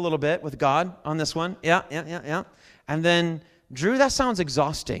to think a little bit with God on this one. Yeah. And then, Drew, that sounds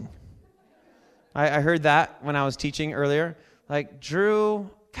exhausting. I heard that when I was teaching earlier. Like, Drew,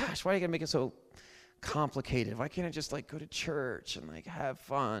 gosh, why are you going to make it so complicated? Why can't I just go to church and have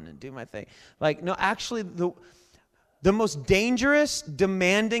fun and do my thing? No, actually, the most dangerous,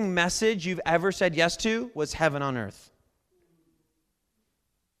 demanding message you've ever said yes to was heaven on earth.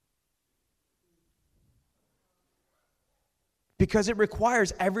 Because it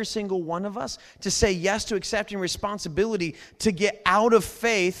requires every single one of us to say yes to accepting responsibility to get out of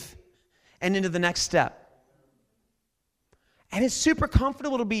faith and into the next step. And it's super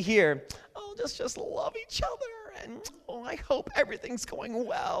comfortable to be here. Oh, just love each other. And I hope everything's going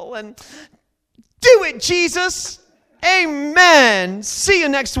well. And do it, Jesus. Amen. See you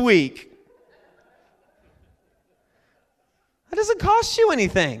next week. That doesn't cost you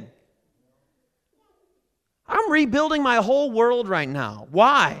anything. I'm rebuilding my whole world right now.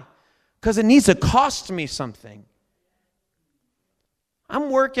 Why? Because it needs to cost me something. I'm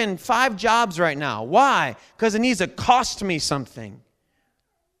working 5 jobs right now. Why? Because it needs to cost me something.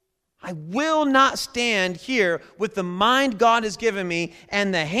 I will not stand here with the mind God has given me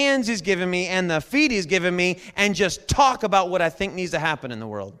and the hands He's given me and the feet He's given me and just talk about what I think needs to happen in the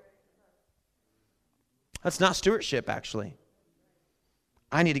world. That's not stewardship, actually.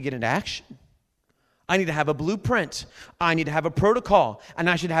 I need to get into action. I need to have a blueprint. I need to have a protocol. And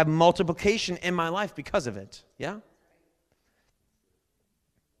I should have multiplication in my life because of it. Yeah?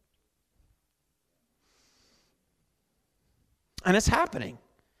 And it's happening.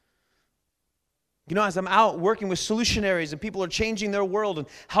 As I'm out working with solutionaries and people are changing their world and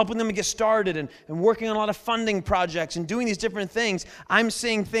helping them get started and working on a lot of funding projects and doing these different things, I'm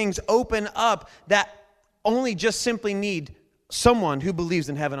seeing things open up that only just simply need someone who believes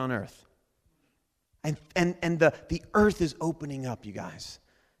in heaven on earth. And the earth is opening up, you guys.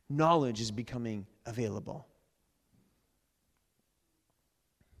 Knowledge is becoming available.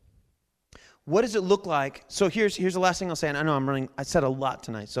 What does it look like? So here's the last thing I'll say, and I know I said a lot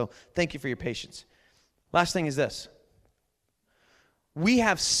tonight, so thank you for your patience. Last thing is this. We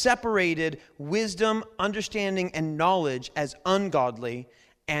have separated wisdom, understanding, and knowledge as ungodly,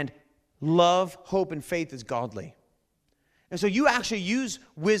 and love, hope, and faith as godly. And so you actually use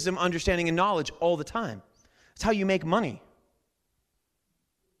wisdom, understanding, and knowledge all the time. It's how you make money.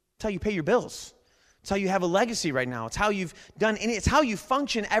 It's how you pay your bills. It's how you have a legacy right now. It's how you've done it's how you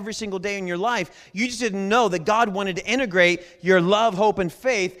function every single day in your life. You just didn't know that God wanted to integrate your love, hope, and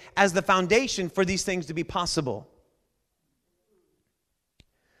faith as the foundation for these things to be possible.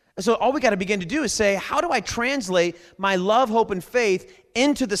 And so all we got to begin to do is say, how do I translate my love, hope, and faith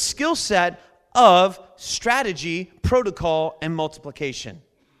into the skill set of strategy, protocol, and multiplication?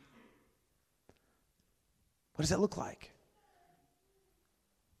 What does that look like?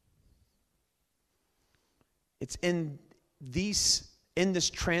 It's in this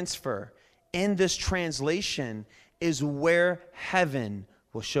transfer, in this translation, is where heaven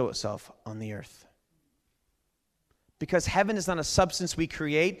will show itself on the earth. Because heaven is not a substance we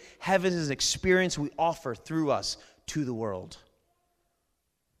create. Heaven is an experience we offer through us to the world.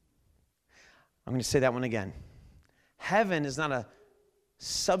 I'm going to say that one again. Heaven is not a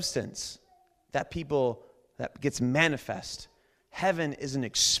substance that gets manifest. Heaven is an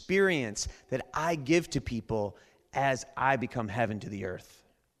experience that I give to people as I become heaven to the earth.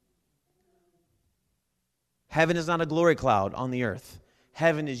 Heaven is not a glory cloud on the earth.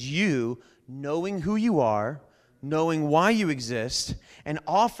 Heaven is you knowing who you are, knowing why you exist, and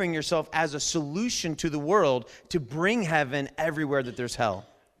offering yourself as a solution to the world to bring heaven everywhere that there's hell.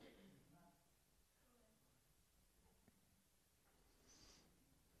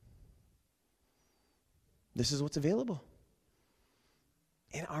 This is what's available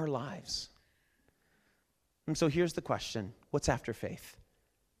in our lives. And so here's the question. What's after faith?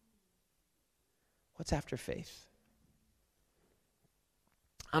 What's after faith?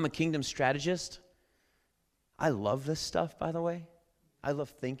 I'm a kingdom strategist. I love this stuff, by the way. I love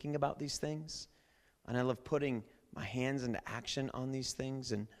thinking about these things. And I love putting my hands into action on these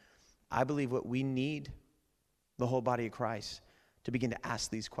things. And I believe what we need, the whole body of Christ, to begin to ask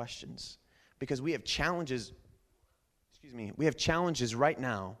these questions. Because we have challenges, right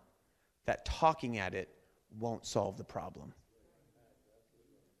now that talking at it won't solve the problem.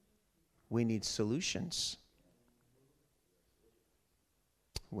 We need solutions.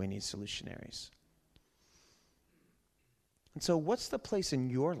 We need solutionaries. And so what's the place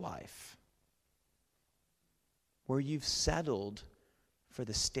in your life where you've settled for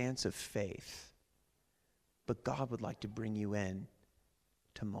the stance of faith, but God would like to bring you in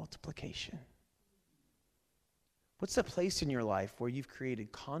to multiplication? What's the place in your life where you've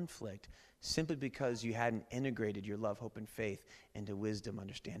created conflict simply because you hadn't integrated your love, hope, and faith into wisdom,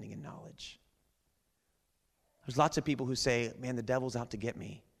 understanding, and knowledge? There's lots of people who say, man, the devil's out to get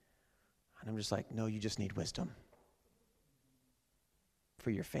me. And I'm just like, no, you just need wisdom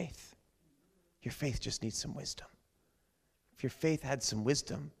for your faith. Your faith just needs some wisdom. If your faith had some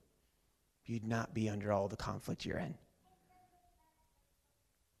wisdom, you'd not be under all the conflict you're in.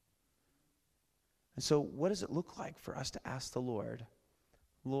 And so what does it look like for us to ask the Lord,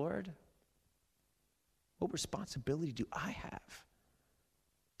 Lord, what responsibility do I have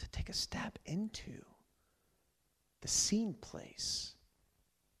to take a step into the seen place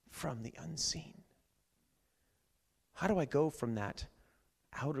from the unseen? How do I go from that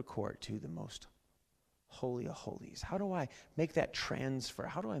outer court to the most holy of holies? How do I make that transfer?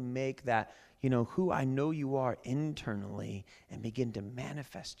 How do I make that, who I know you are internally and begin to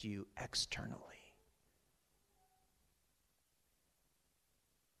manifest you externally?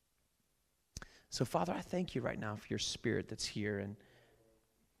 So, Father, I thank you right now for your Spirit that's here. And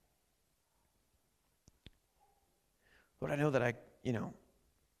Lord, I know that I,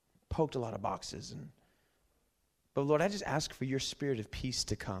 poked a lot of boxes. But Lord, I just ask for your Spirit of peace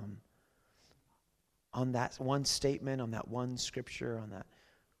to come on that one statement, on that one scripture, on that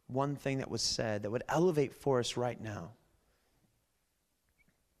one thing that was said that would elevate for us right now.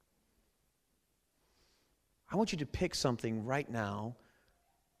 I want you to pick something right now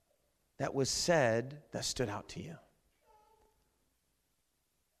that was said that stood out to you.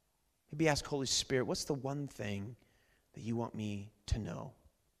 Maybe ask Holy Spirit, what's the one thing that you want me to know?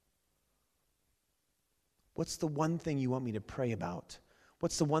 What's the one thing you want me to pray about?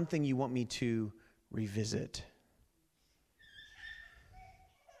 What's the one thing you want me to revisit?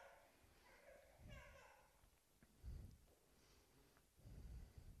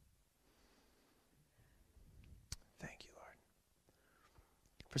 Thank you, Lord.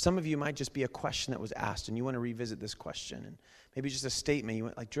 For some of you, it might just be a question that was asked, and you want to revisit this question, and maybe just a statement. You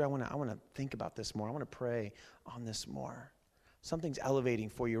want, like, Drew, I want to think about this more. I want to pray on this more. Something's elevating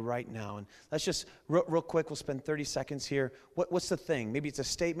for you right now. And let's just, real quick, we'll spend 30 seconds here. What's the thing? Maybe it's a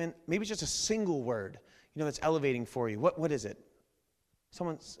statement. Maybe it's just a single word, that's elevating for you. What is it?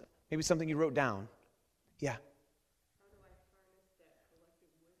 Maybe something you wrote down. Yeah.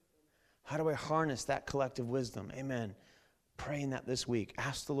 How do I harness that collective wisdom? Amen. Praying that this week.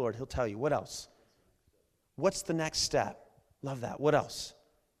 Ask the Lord. He'll tell you. What else? What's the next step? Love that. What else?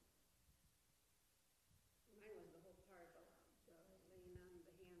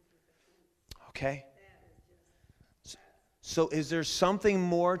 Okay. So is there something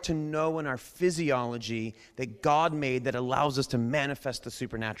more to know in our physiology that God made that allows us to manifest the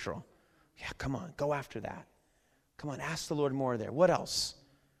supernatural? Yeah, come on. Go after that. Come on. Ask the Lord more there. What else?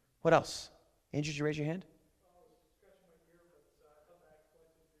 What else? Andrew, did you raise your hand?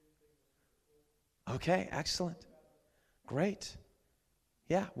 Okay, excellent. Great.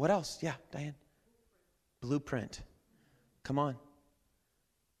 Yeah, what else? Yeah, Diane. Blueprint. Come on.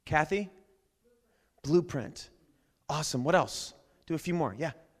 Kathy? Blueprint. Awesome. What else? Do a few more.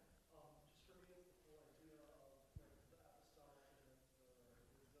 Yeah.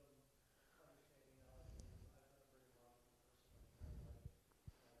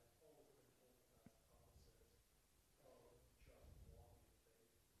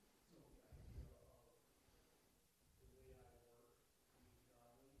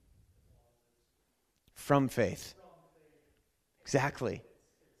 From faith. Exactly.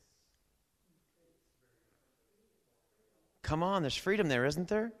 Come on, there's freedom there, isn't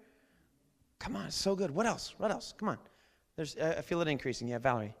there? Come on, it's so good. What else? What else? Come on. There's, I feel it increasing. Yeah,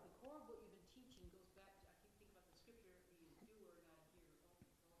 Valerie.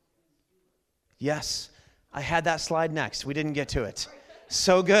 Yes, I had that slide next. We didn't get to it.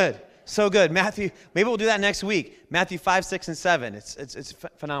 So good. So good. Matthew, maybe we'll do that next week. Matthew 5, 6, and 7. It's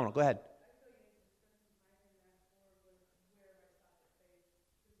phenomenal. Go ahead.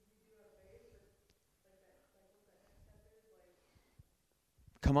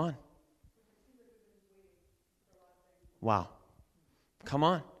 Come on. Wow. Come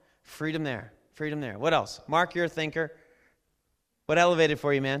on. Freedom there. Freedom there. What else? Mark, you're a thinker. What elevated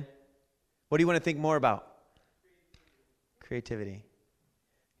for you, man? What do you want to think more about? Creativity.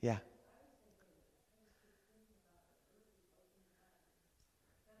 Yeah.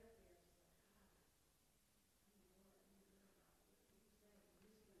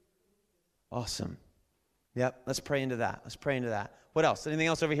 Awesome. Yep. Let's pray into that. Let's pray into that. What else? Anything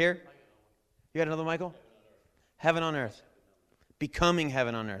else over here? You got another, Michael? Heaven on earth. Becoming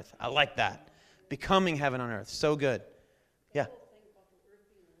heaven on earth. I like that. Becoming heaven on earth. So good. Yeah.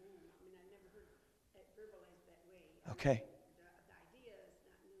 Okay.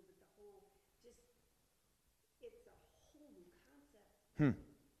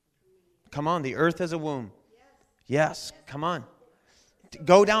 Come on, the earth is a womb. Yes, come on.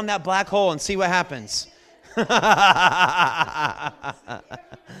 Go down that black hole and see what happens.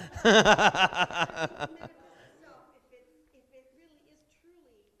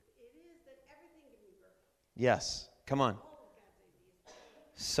 Yes, come on.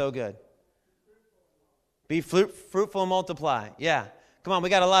 So good. Be fruitful and multiply. Yeah. Come on, we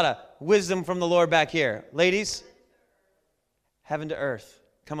got a lot of wisdom from the Lord back here. Ladies, heaven to earth.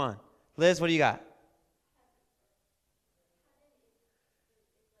 Come on. Liz, what do you got?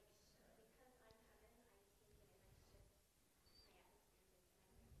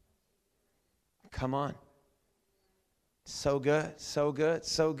 Come on. So good, so good,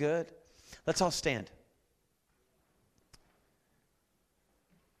 so good. Let's all stand.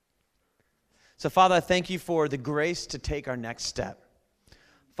 So, Father, I thank you for the grace to take our next step.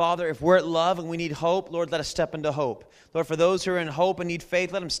 Father, if we're at love and we need hope, Lord, let us step into hope. Lord, for those who are in hope and need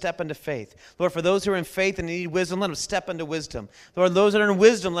faith, let them step into faith. Lord, for those who are in faith and need wisdom, let them step into wisdom. Lord, those that are in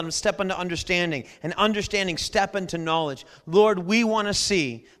wisdom, let them step into understanding. And understanding, step into knowledge. Lord, we want to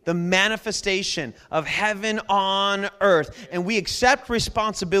see the manifestation of heaven on earth. And we accept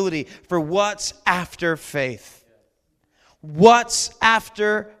responsibility for what's after faith. What's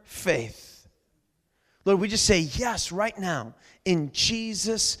after faith? Lord, we just say yes right now in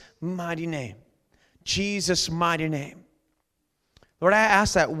Jesus' mighty name. Jesus' mighty name. Lord, I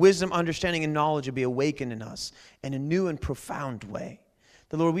ask that wisdom, understanding, and knowledge would be awakened in us in a new and profound way.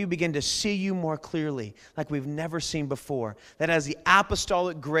 That, Lord, we begin to see you more clearly like we've never seen before. That as the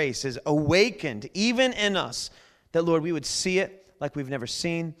apostolic grace is awakened even in us, that, Lord, we would see it like we've never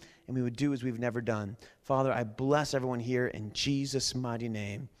seen and we would do as we've never done. Father, I bless everyone here in Jesus' mighty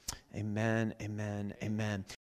name. Amen, amen, amen.